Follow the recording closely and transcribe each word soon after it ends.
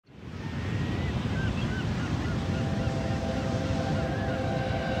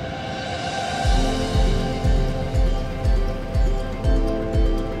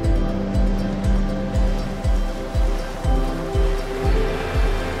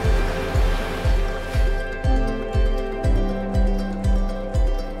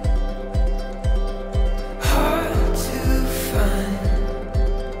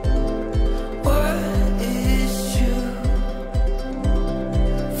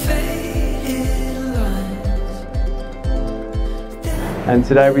And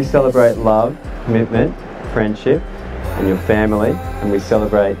today we celebrate love, commitment, friendship, and your family, and we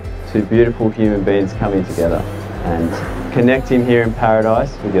celebrate two beautiful human beings coming together and connecting here in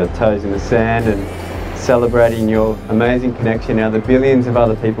paradise with your toes in the sand and celebrating your amazing connection now to the billions of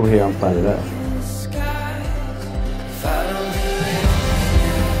other people here on planet Earth.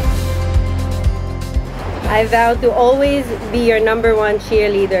 I vow to always be your #1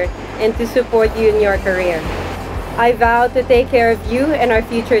 cheerleader and to support you in your career. I vow to take care of you and our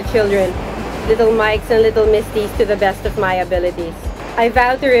future children, little Mikes and little Misties, to the best of my abilities. I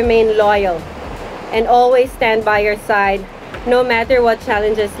vow to remain loyal and always stand by your side no matter what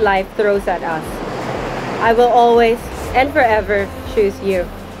challenges life throws at us. I will always and forever choose you.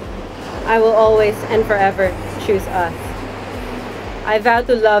 I will always and forever choose us. I vow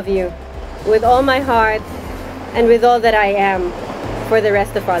to love you with all my heart and with all that I am for the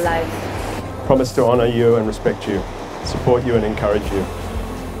rest of our lives. Promise to honour you and respect you, support you and encourage you.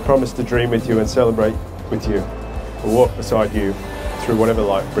 Promise to dream with you and celebrate with you, and walk beside you through whatever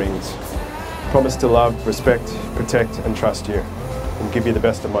life brings. Promise to love, respect, protect and trust you, and give you the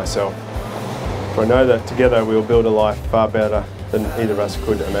best of myself. For I know that together we will build a life far better than either of us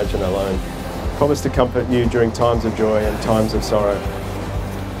could imagine alone. Promise to comfort you during times of joy and times of sorrow.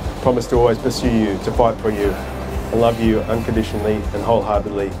 Promise to always pursue you, to fight for you, and love you unconditionally and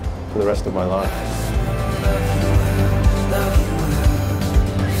wholeheartedly for the rest of my life.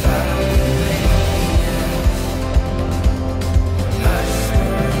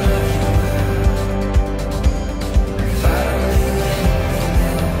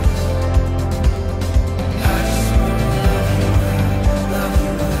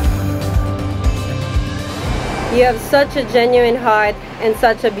 You have such a genuine heart and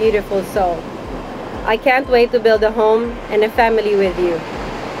such a beautiful soul. I can't wait to build a home and a family with you.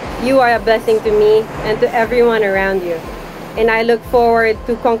 You are a blessing to me and to everyone around you. And I look forward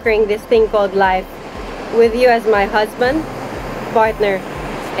to conquering this thing called life with you as my husband, partner,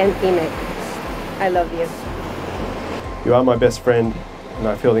 and teammate. I love you. You are my best friend, and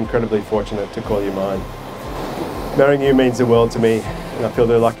I feel incredibly fortunate to call you mine. Marrying you means the world to me, and I feel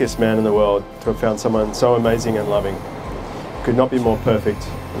the luckiest man in the world to have found someone so amazing and loving. Could not be more perfect,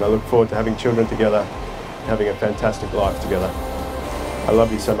 and I look forward to having children together, and having a fantastic life together. I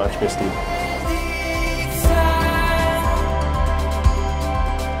love you so much, Misty.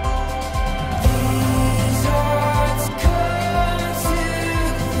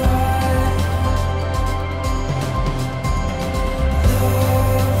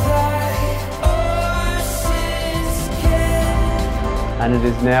 And it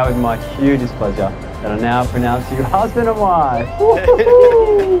is now with my hugest pleasure that I now pronounce you husband and wife.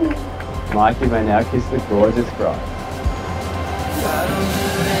 Mike, you may now kiss the gorgeous bride.